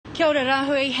Kia ora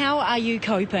Rahui, how are you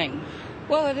coping?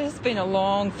 Well, it has been a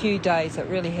long few days, it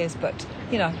really has, but,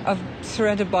 you know, I'm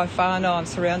surrounded by whānau, I'm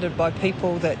surrounded by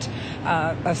people that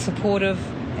are supportive,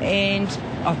 and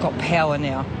I've got power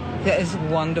now. That is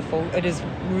wonderful. It is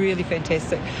really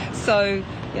fantastic. So,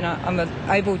 you know, I'm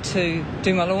able to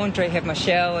do my laundry, have my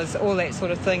showers, all that sort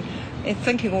of thing, and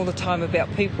thinking all the time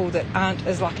about people that aren't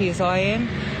as lucky as I am.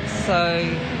 So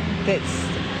that's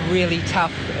really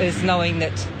tough, is knowing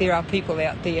that there are people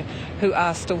out there who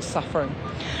are still suffering.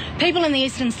 People in the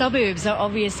eastern suburbs are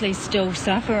obviously still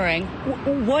suffering.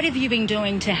 What have you been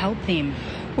doing to help them?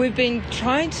 We've been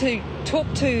trying to talk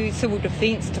to Civil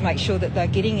Defence to make sure that they're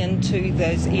getting into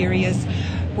those areas.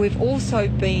 We've also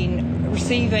been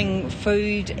receiving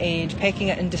food and packing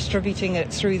it and distributing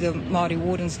it through the Māori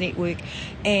Wardens Network,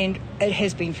 and it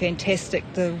has been fantastic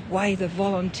the way the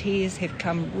volunteers have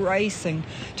come racing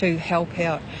to help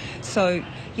out. So,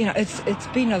 you know, it's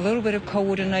been a little bit of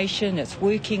coordination, it's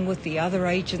working with the other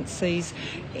agencies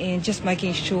and just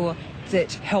making sure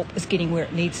that help is getting where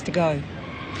it needs to go.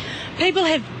 People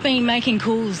have been making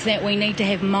calls that we need to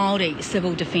have Māori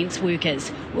civil defence workers.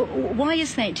 Why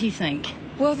is that, do you think?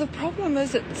 Well, the problem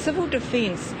is that Civil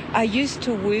Defence are used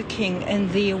to working in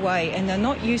their way, and they're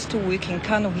not used to working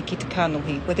kanohi ki te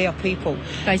kanohi with our people.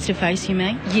 Face to face, you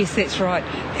mean? Yes, that's right.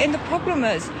 And the problem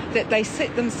is that they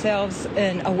set themselves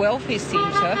in a welfare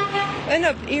centre in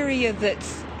an area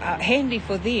that's handy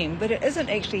for them, but it isn't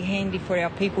actually handy for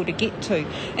our people to get to.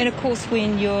 And of course,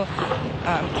 when you're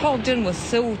clogged in with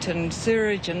silt and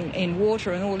sewage and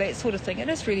water and all that sort of thing, it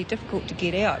is really difficult to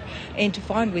get out and to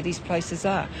find where these places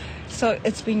are. So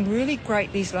it's been really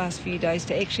great these last few days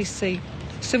to actually see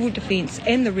Civil Defence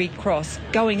and the Red Cross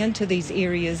going into these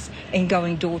areas and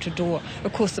going door to door.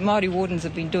 Of course, the Māori Wardens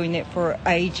have been doing that for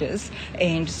ages,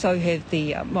 and so have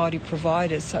the Māori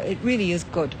providers. So it really is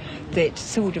good that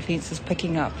Civil Defence is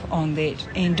picking up on that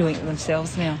and doing it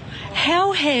themselves now.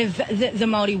 How have the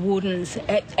Māori Wardens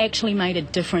actually made a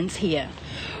difference here?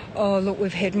 Oh, look,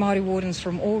 we've had Māori Wardens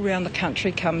from all around the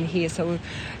country come here, so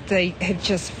they have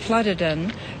just flooded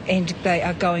in, and they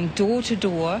are going door to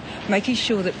door, making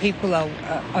sure that people are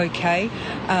okay.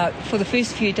 For the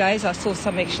first few days, I saw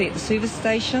some actually at the service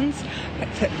stations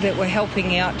that were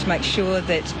helping out to make sure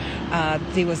that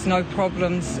there was no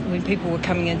problems when people were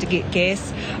coming in to get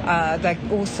gas. They're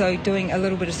also doing a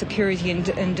little bit of security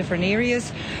in different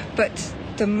areas, but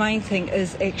the main thing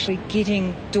is actually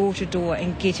getting door to door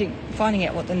and finding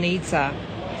out what the needs are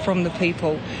from the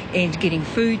people and getting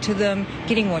food to them,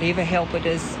 getting whatever help it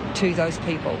is to those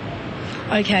people.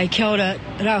 Okay, kia ora,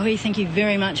 Rahui, thank you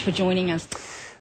very much for joining us.